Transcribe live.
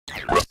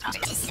Walk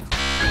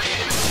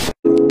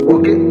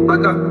it like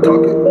I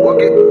talk it.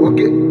 Walk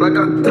it like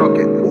I talk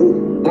it.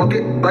 Walk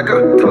it like I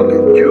talk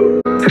it.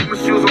 You take my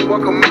shoes and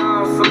walk a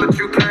mile, something that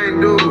you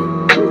can't do.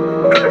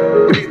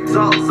 Big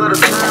talks of the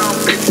town,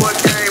 big boy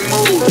can't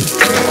move.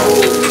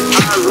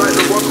 I like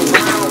to walk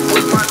around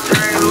with my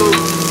chain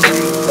loose.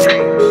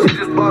 She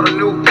just bought a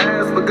new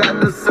ass, but got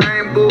the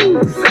same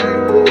boobs.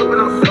 Whipping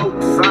up soap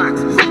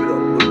signs.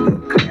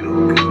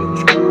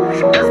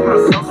 That's my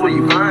sauce where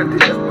you find it.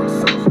 That's my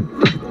sauce.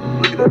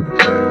 Look at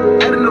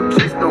that. Adding up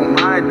chicks don't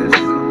mind this.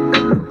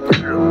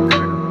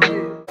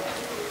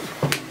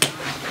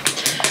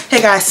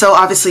 Hey guys, so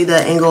obviously the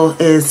angle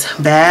is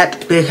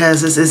bad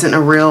because this isn't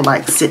a real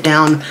like sit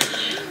down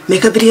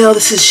makeup video.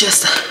 This is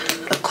just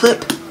a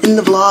clip in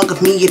the vlog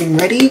of me getting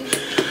ready.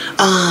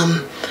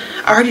 I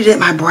already did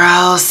my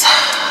brows.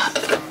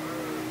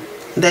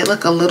 They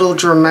look a little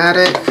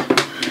dramatic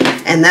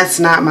and that's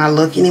not my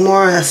look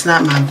anymore. That's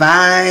not my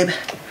vibe.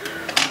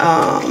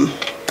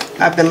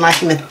 I've been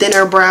liking a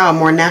thinner brow, a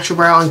more natural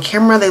brow. On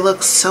camera they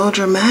look so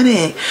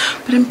dramatic,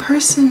 but in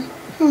person,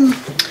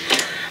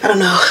 I don't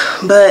know.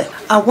 But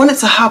I wanted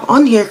to hop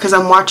on here because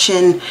I'm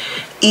watching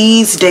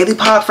E's Daily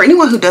Pop. For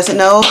anyone who doesn't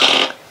know,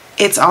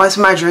 it's always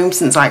been my dream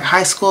since like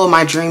high school.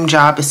 My dream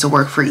job is to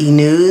work for E!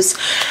 News.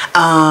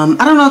 I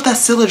don't know if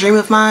that's still a dream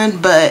of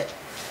mine, but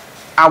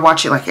I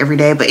watch it like every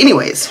day. But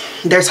anyways,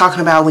 they're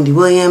talking about Wendy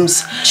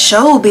Williams'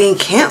 show being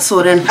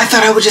canceled, and I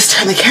thought I would just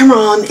turn the camera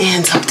on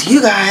and talk to you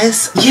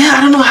guys. Yeah,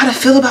 I don't know how to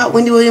feel about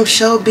Wendy Williams'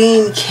 show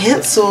being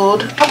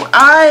canceled.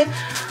 I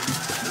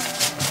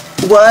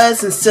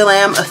was and still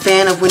am a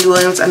fan of Wendy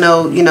Williams. I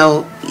know, you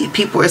know,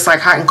 people, it's like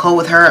hot and cold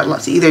with her.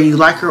 Either you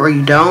like her or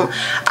you don't.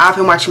 I've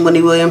been watching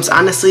Wendy Williams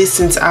honestly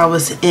since I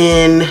was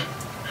in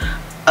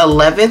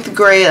 11th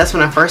grade. That's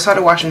when I first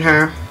started watching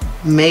her.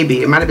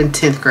 Maybe it might have been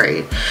 10th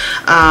grade.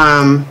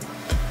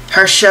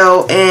 Her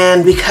show,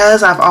 and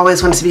because I've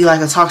always wanted to be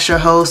like a talk show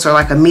host or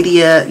like a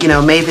media, you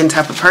know, maven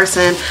type of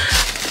person,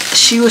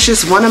 she was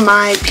just one of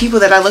my people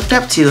that I looked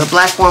up to. A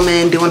black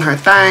woman doing her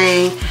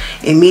thing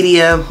in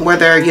media,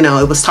 whether, you know,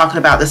 it was talking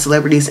about the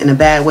celebrities in a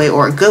bad way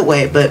or a good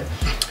way. But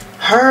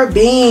her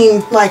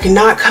being like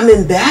not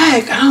coming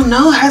back, I don't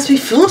know, has me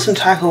feeling some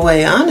type of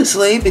way,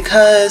 honestly,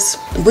 because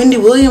Wendy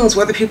Williams,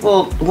 whether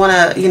people want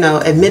to, you know,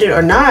 admit it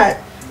or not,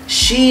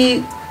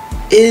 she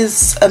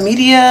is a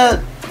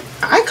media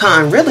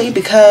icon, really,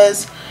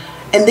 because,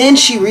 and then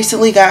she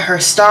recently got her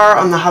star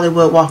on the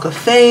Hollywood Walk of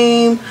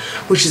Fame,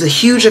 which is a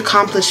huge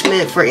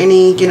accomplishment for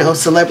any, you know,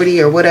 celebrity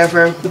or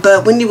whatever.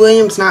 But Wendy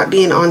Williams not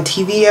being on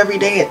TV every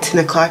day at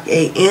 10 o'clock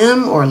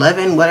a.m. or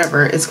 11,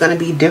 whatever, is going to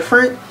be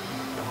different,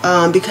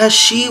 because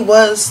she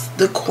was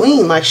the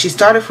queen. Like, she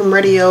started from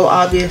radio,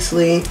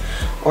 obviously,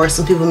 or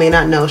some people may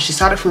not know, she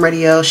started from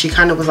radio. She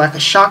kind of was like a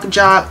shock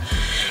jock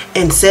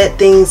and said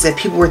things that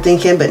people were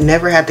thinking but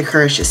never had the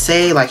courage to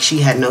say. Like, she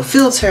had no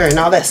filter and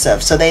all that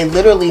stuff. So they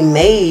literally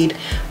made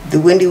the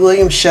Wendy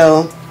Williams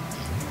show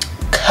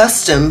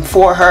custom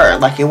for her.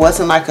 Like, it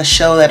wasn't like a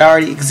show that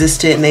already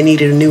existed and they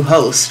needed a new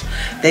host.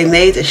 They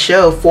made the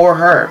show for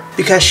her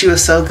because she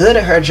was so good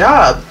at her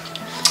job.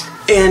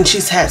 And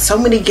she's had so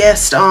many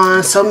guests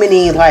on, so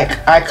many like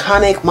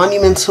iconic,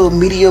 monumental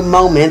media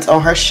moments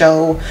on her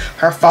show.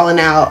 Her falling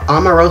out,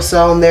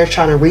 Omarosa on there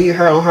trying to read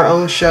her on her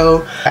own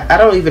show. I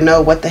don't even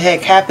know what the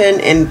heck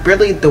happened, and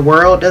really the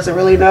world doesn't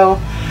really know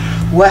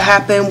what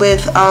happened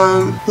with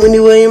Wendy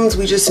Williams.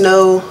 We just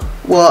know,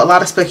 well, a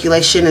lot of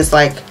speculation is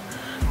like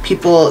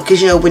people,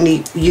 because you know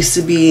Wendy used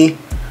to be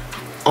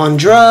on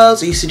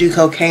drugs or used to do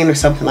cocaine or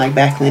something like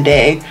back in the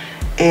day,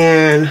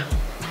 and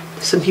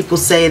some people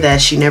say that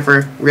she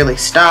never really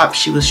stopped.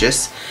 She was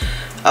just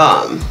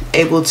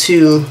able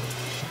to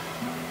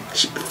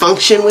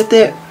function with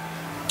it,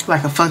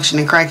 like a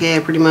functioning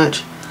crackhead, pretty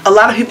much. A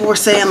lot of people were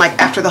saying, like,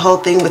 after the whole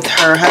thing with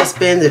her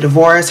husband, the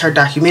divorce, her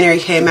documentary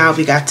came out,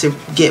 we got to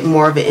get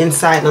more of an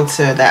insight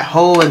into that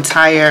whole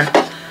entire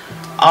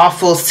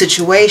awful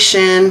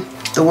situation.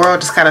 The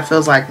world just kind of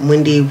feels like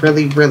Wendy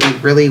really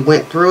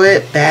went through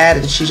it bad,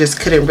 and she just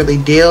couldn't really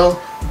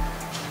deal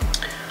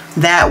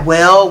that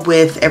well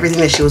with everything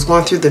that she was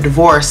going through. The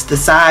divorce, the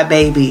side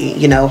baby,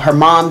 you know, her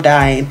mom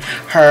dying,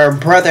 her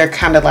brother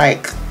kind of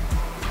like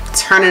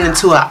turning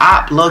into an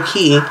op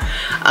low-key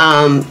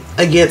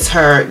against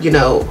her. You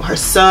know, her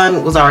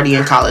son was already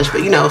in college,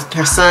 but you know,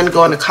 her son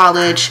going to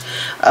college,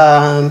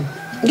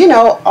 you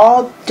know,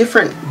 all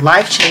different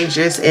life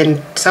changes,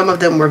 and some of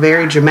them were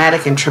very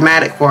dramatic and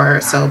traumatic for her.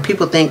 So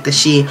people think that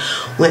she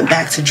went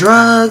back to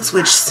drugs,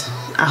 which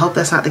I hope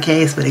that's not the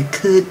case, but it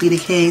could be the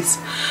case.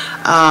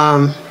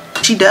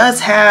 She does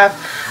have,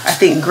 I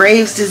think,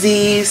 Graves'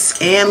 disease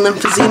and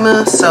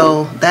lymphedema,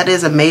 so that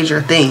is a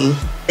major thing.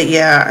 But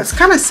yeah, it's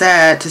kind of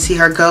sad to see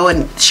her go,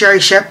 and Sherri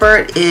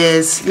Shepherd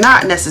is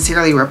not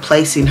necessarily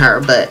replacing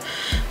her, but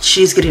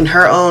she's getting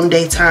her own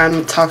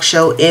daytime talk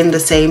show in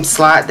the same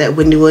slot that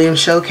Wendy Williams'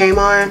 show came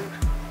on.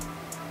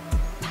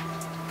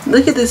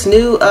 Look at this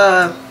new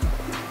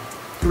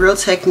Real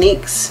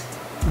Techniques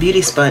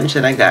beauty sponge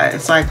that I got.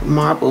 It's like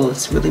marble.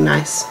 It's really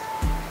nice,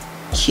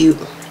 cute.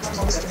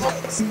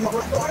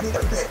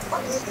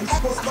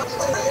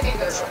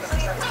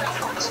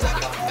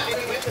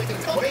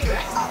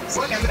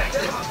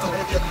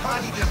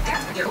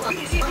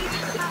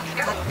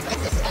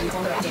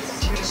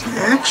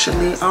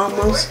 Actually,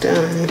 almost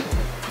done.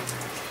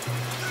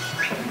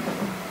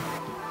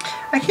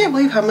 I can't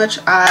believe how much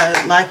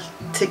I like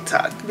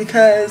TikTok,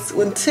 because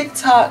when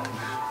TikTok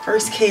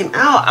first came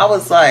out, I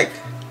was like,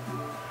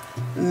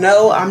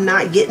 no, I'm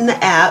not getting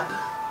the app,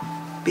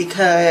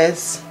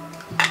 because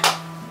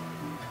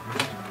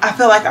I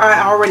feel like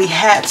I already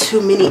had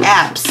too many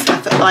apps.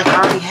 I felt like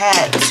I already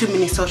had too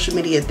many social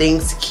media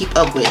things to keep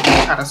up with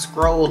and try to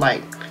scroll.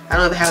 Like, I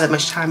don't even have that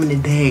much time in the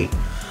day.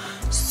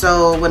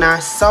 So when I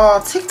saw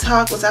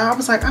TikTok was out, I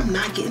was like, I'm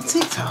not getting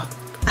TikTok.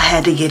 I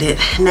had to get it.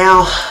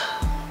 Now,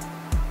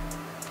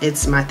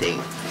 it's my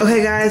thing.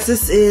 Okay guys,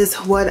 this is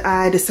what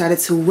I decided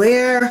to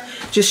wear.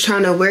 Just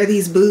trying to wear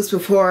these boots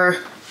before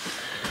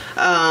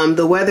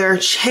the weather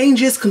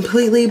changes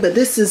completely. But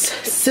this is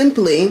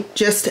simply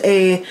just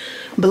a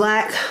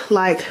black,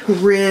 like,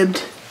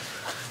 ribbed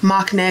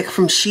mock neck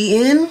from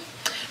Shein,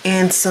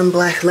 and some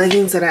black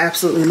leggings that I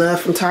absolutely love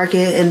from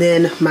Target, and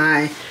then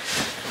my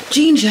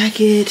jean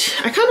jacket.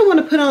 I kind of want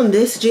to put on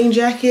this jean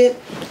jacket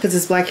because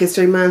it's Black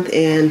History Month,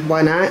 and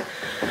why not?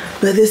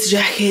 But this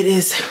jacket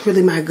is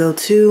really my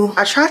go-to.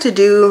 I tried to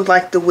do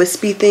like the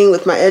wispy thing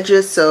with my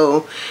edges,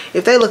 so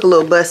if they look a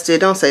little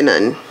busted, don't say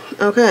nothing,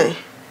 okay?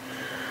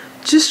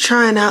 Just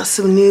trying out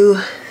some new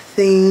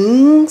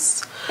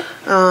things.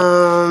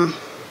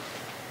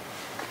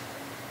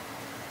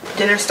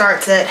 Dinner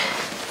starts at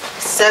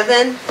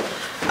 7.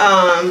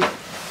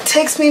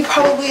 Takes me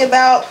probably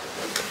about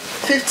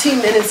 15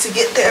 minutes to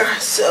get there,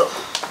 so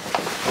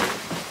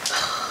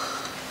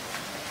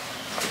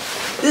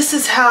this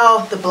is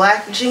how the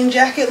black jean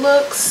jacket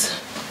looks.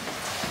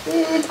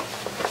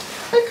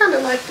 I kind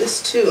of like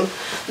this too.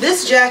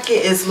 This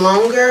jacket is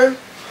longer.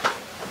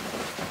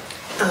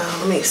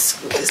 Let me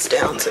scoot this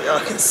down so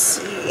y'all can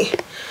see.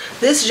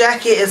 This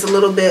jacket is a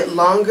little bit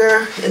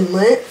longer in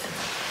length.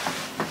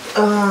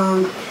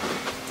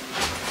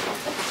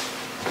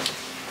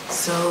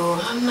 So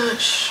I'm not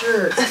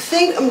sure. I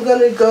think I'm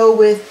gonna go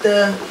with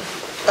the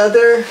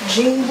other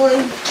jean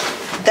one.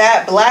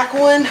 That black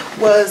one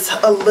was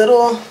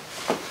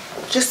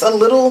just a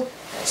little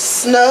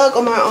snug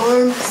on my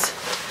arms.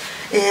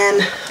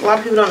 And a lot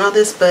of people don't know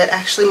this, but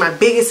actually my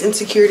biggest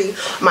insecurity,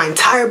 my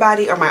entire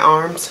body, are my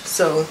arms.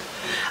 So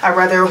I'd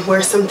rather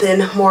wear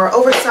something more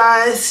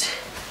oversized.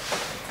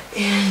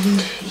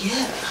 And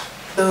yeah.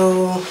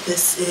 So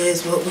this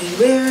is what we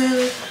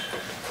wear.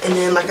 And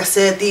then, like I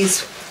said,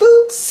 these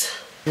boots.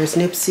 There's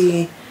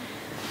Nipsey.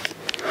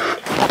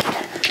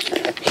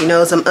 He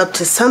knows I'm up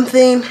to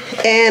something.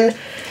 And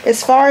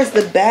as far as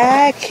the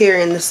bag,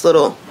 carrying this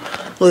little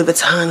Louis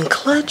Vuitton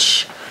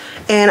clutch.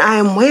 And I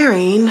am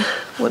wearing,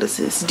 what is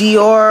this?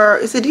 Dior.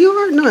 Is it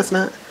Dior? No, it's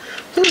not.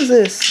 What is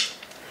this?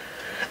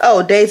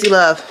 Oh, Daisy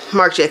Love,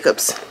 Marc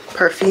Jacobs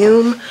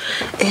perfume.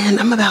 And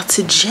I'm about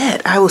to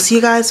jet. I will see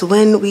you guys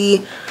when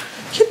we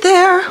get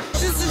there.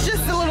 This is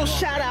just a little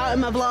shout out in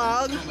my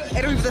vlog.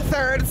 April the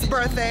 3rd, it's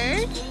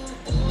birthday.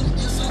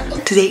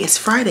 Today is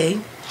Friday,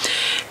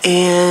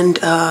 and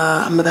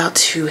I'm about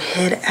to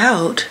head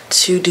out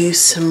to do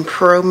some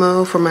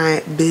promo for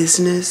my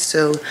business.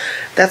 So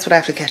that's what I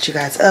have to catch you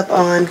guys up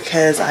on,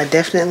 because I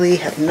definitely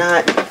have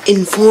not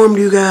informed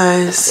you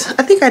guys.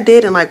 I think I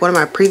did in like one of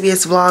my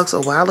previous vlogs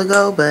a while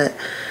ago, but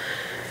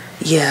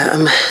yeah,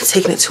 I'm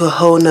taking it to a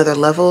whole nother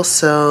level.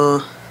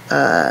 So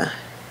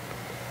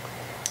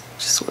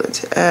just wanted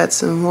to add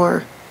some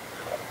more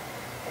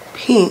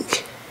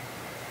pink.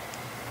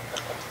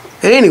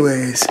 But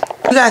anyways,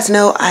 you guys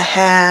know I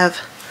have,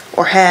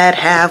 or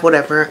have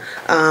whatever,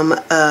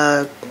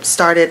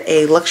 started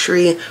a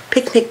luxury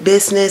picnic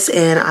business,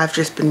 and I've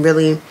just been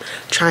really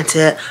trying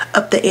to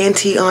up the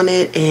ante on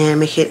it and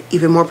make it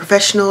even more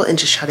professional, and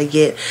just try to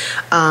get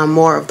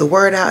more of the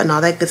word out and all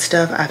that good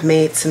stuff. I've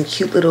made some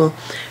cute little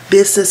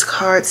business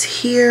cards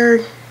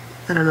here.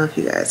 I don't know if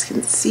you guys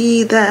can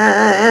see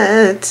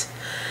that.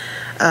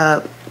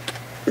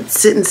 It's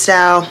sitting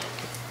style.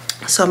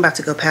 So I'm about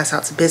to go pass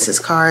out some business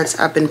cards.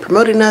 I've been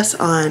promoting us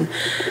on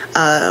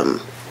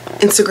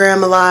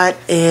Instagram a lot,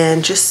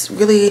 and just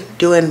really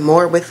doing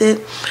more with it,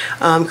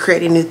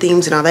 creating new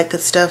themes and all that good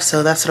stuff.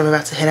 So that's what I'm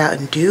about to head out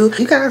and do.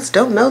 You guys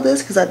don't know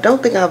this because I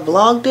don't think I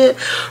vlogged it,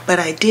 but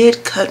I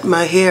did cut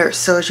my hair.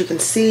 So as you can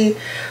see,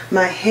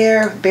 my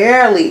hair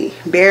barely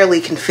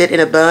can fit in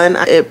a bun.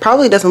 It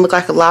probably doesn't look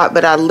like a lot,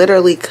 but I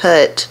literally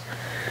cut,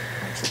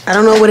 I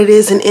don't know what it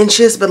is in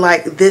inches, but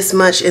like this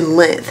much in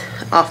length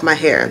off my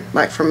hair,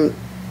 like from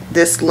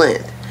this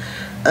length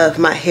of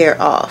my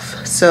hair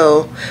off.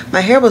 So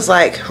my hair was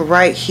like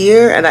right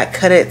here, and I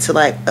cut it to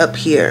like up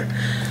here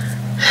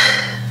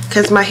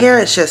because my hair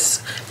has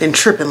just been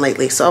tripping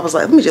lately. So I was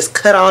like, let me just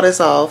cut all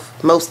this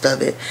off, most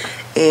of it,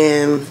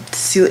 and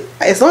see,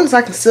 as long as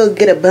I can still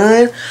get a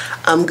bun,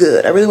 I'm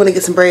good. I really want to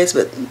get some braids,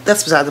 but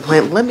that's beside the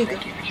point. Let me go.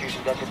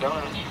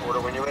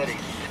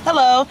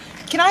 Hello.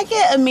 Can I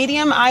get a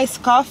medium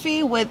iced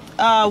coffee with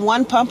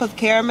 1 pump of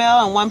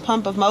caramel and 1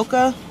 pump of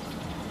mocha?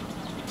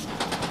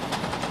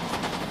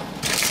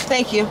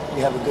 Thank you.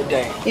 You have a good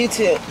day. You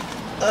too.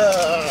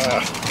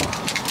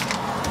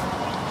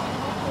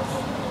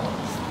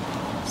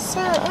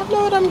 Sir, I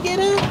know what I'm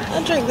getting.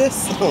 I drink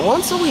this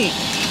once a week.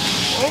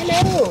 I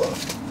know.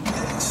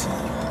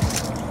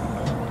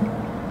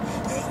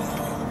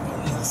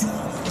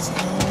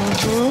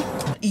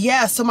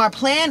 Yeah, so my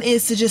plan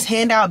is to just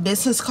hand out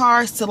business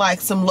cards to like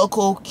some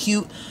local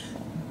cute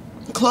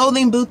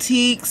clothing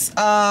boutiques,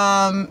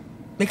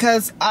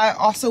 because I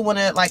also want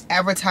to like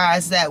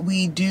advertise that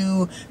we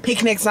do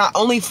picnics not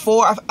only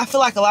for, I feel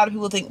like a lot of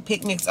people think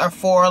picnics are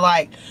for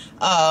like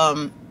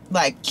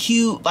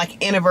cute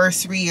like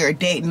anniversary or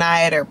date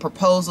night or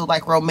proposal,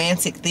 like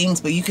romantic things,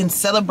 but you can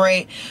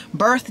celebrate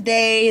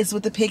birthdays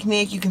with the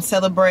picnic. You can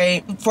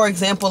celebrate, for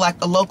example,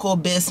 like a local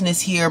business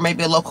here,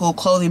 maybe a local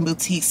clothing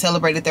boutique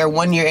celebrated their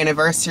 1-year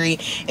anniversary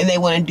and they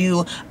want to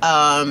do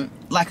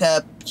like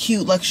a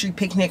cute luxury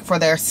picnic for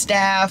their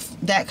staff,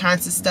 that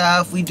kinds of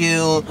stuff. We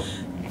do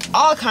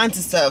all kinds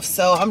of stuff.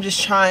 So I'm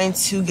just trying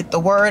to get the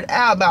word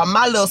out about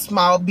my little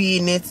small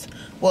business.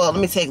 Well,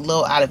 let me take a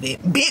little out of it.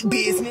 Big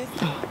business.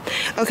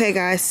 Okay,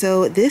 guys,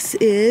 so this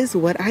is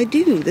what I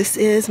do. This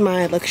is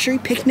my luxury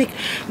picnic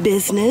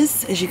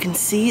business. As you can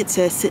see, it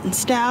says Sit in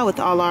Style with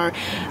all our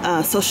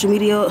social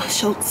media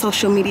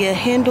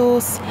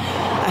handles.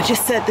 I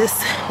just set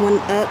this one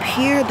up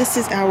here. This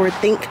is our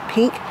Think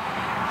Pink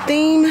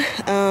theme,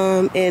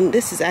 and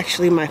this is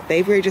actually my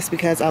favorite just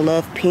because I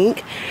love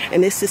pink.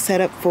 And this is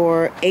set up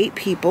for 8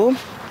 people.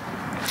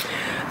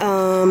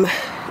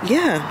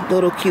 Yeah,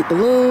 little cute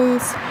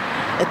balloons,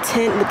 a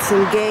tent with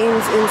some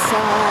games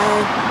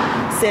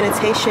inside,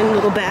 sanitation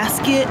little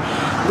basket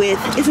with,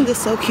 isn't this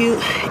so cute?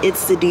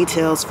 It's the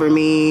details for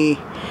me.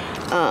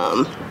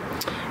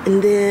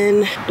 And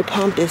then the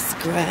pump is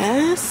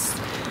grass,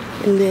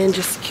 and then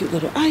just a cute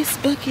little ice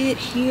bucket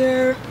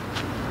here.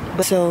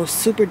 So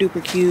super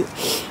duper cute.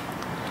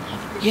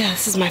 Yeah,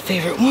 this is my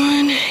favorite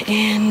one.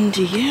 And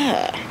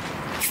yeah,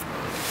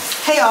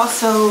 hey y'all,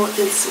 so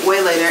it's way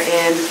later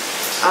and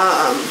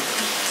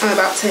I'm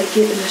about to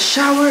get in the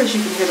shower. As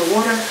you can hear the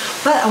water,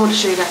 but I want to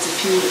show you guys a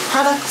few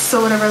products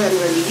or whatever that I'm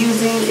going to be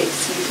using.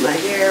 Excuse my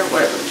hair,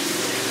 whatever.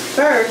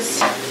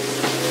 First,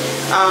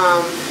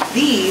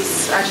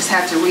 these I just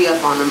have to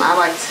re-up on them. I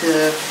like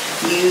to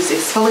use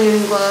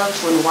exfoliating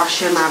gloves when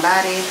washing my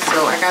body,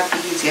 so I got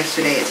these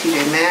yesterday at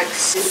TJ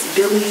Maxx. This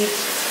Billy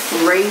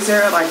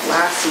razor like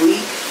last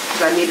week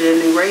because I needed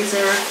a new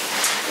razor,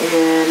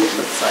 and it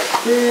looks like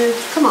this.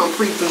 Come on,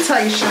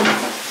 presentation.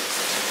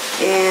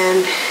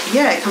 And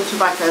yeah, it comes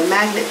with like a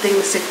magnet thing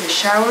to stick in the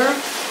shower.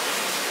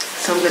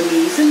 So I'm going to be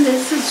using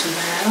this as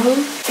well.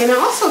 And I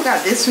also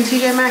got this from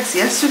TJ Maxx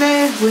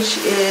yesterday, which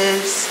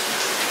is,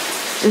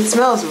 it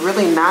smells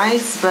really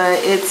nice, but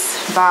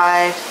it's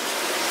by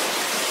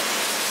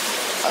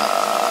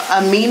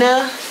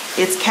Amina.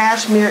 It's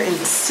cashmere and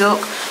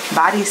silk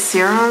body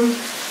serum,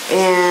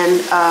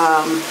 and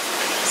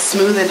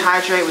smooth and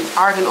hydrate with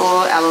argan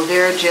oil, aloe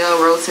vera gel,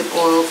 rosehip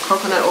oil,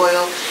 coconut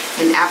oil,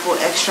 and apple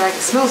extract.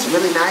 It smells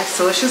really nice.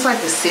 So it's just like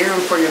a serum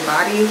for your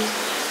body.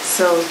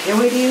 So can't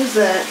wait to use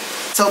that.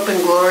 Soap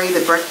and Glory,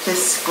 the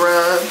breakfast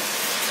scrub,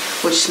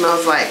 which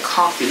smells like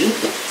coffee.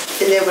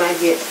 And then when I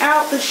get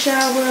out the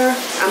shower,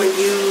 I'm gonna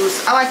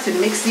use, I like to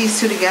mix these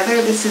two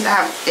together. This is, I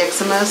have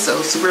eczema,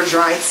 so super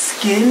dry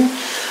skin.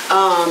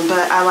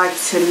 But I like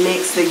to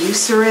mix the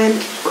Eucerin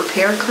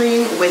repair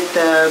cream with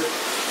the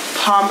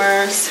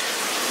Palmer's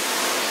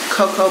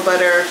cocoa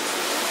butter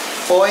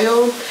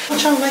oil.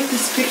 Don't y'all like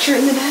this picture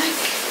in the back?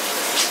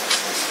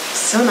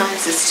 So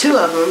nice. It's 2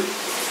 of them.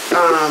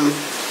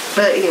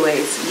 But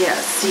anyways, yeah,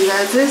 see you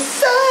guys in a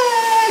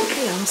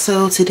sec.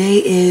 So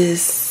today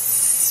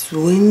is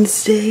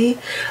Wednesday.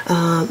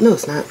 No,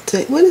 it's not.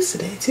 What is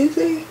today?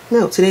 Tuesday?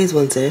 No, today's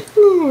Wednesday.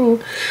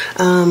 Ooh,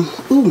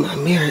 my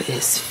mirror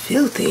is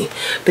filthy.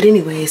 But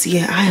anyways,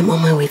 yeah, I am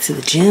on my way to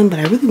the gym, but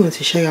I really wanted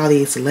to show y'all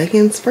these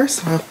leggings.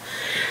 First off,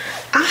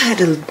 I had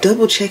to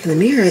double check in the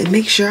mirror and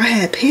make sure I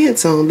had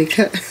pants on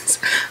because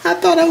I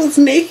thought I was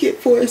naked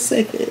for a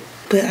second.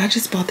 But I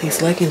just bought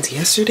these leggings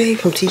yesterday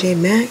from TJ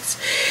Maxx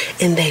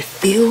and they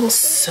feel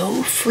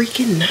so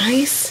freaking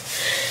nice.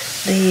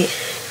 They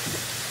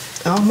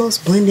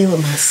almost blend in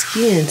with my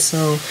skin,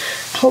 so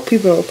I hope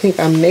people don't think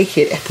I'm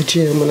naked at the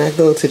gym when I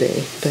go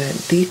today. But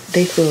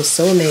they feel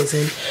so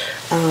amazing.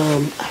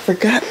 I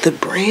forgot the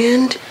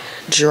brand,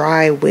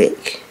 Dry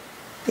Wick,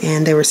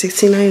 and they were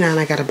 $16.99.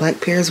 I got a black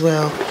pair as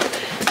well.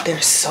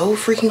 They're so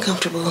freaking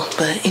comfortable.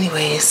 But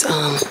anyways,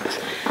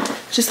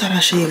 just thought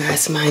I'd show you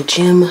guys my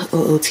gym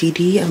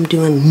OOTD. I'm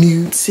doing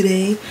nudes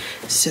today,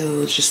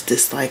 so just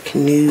this like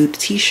nude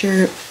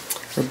t-shirt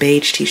or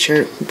beige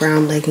t-shirt,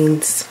 brown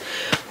leggings,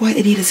 white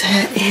Adidas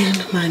hat,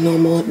 and my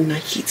normal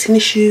Nike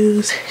tennis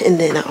shoes. And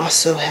then I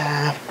also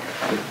have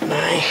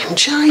my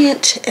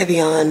giant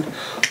Evian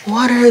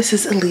water. This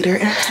is 1.5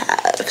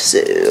 liters,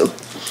 so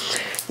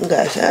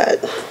got that.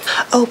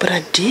 Oh, but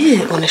I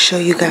did want to show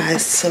you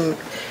guys some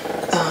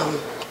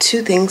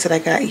two things that I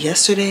got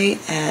yesterday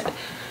at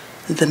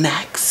the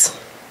Max.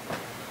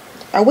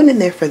 I went in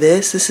there for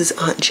this. This is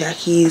Aunt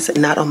Jackie's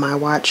Not On My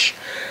Watch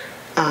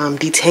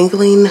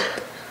detangling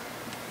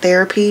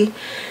therapy.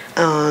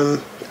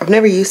 I've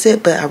never used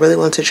it, but I really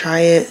want to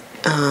try it.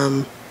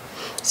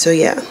 So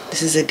yeah,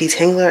 this is a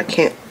detangler. I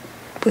can't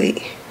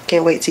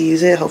wait to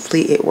use it.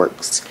 Hopefully it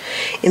works.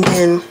 And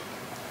then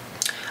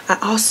I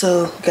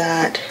also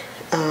got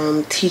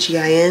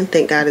TGIN,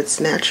 thank God it's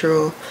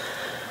natural,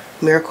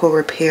 Miracle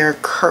Repair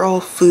Curl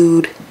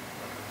Food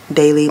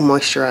Daily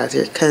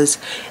Moisturizer, because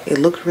it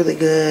looked really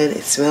good,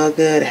 it smelled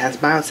good, it has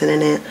biotin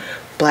in it,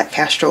 black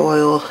castor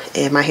oil,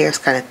 and my hair is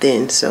kind of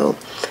thin, so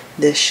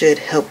this should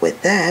help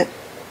with that.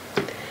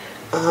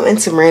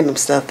 And some random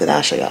stuff that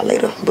I'll show y'all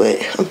later,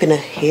 but I'm gonna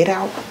head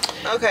out.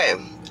 Okay,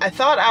 I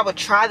thought I would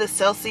try the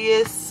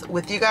Celsius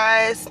with you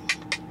guys.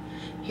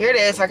 Here it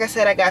is. Like I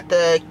said, I got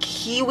the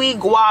kiwi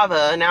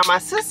guava. Now my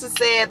sister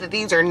said that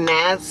these are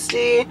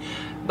nasty,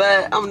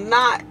 but I'm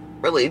not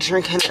really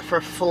drinking it for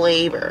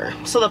flavor.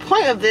 So the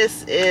point of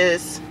this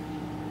is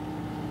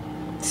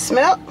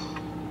smells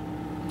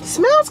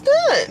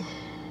good.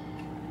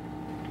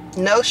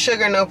 No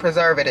sugar, no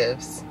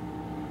preservatives.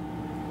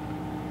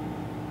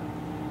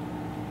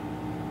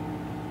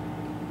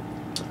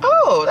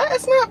 Oh,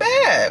 that's not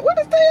bad. What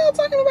is the hell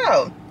talking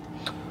about?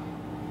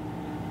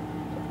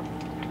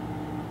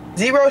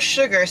 0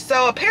 sugar.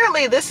 So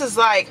apparently this is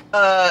like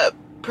a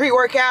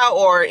pre-workout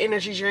or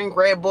energy drink,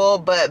 Red Bull,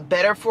 but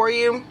better for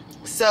you.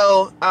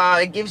 So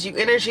it gives you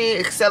energy,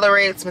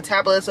 accelerates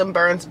metabolism,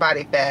 burns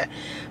body fat,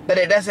 but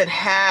it doesn't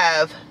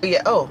have,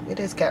 yeah, oh, it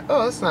is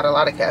oh, it's not a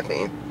lot of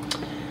caffeine.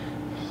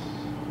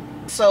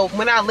 So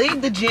when I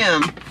leave the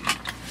gym,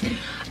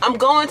 I'm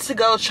going to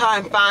go try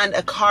and find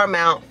a car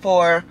mount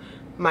for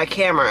my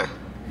camera.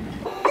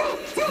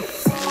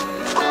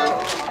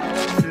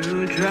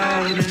 Through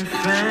drought and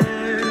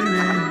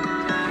famine,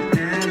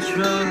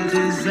 natural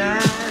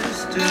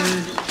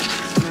disasters,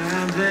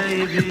 my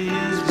baby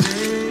is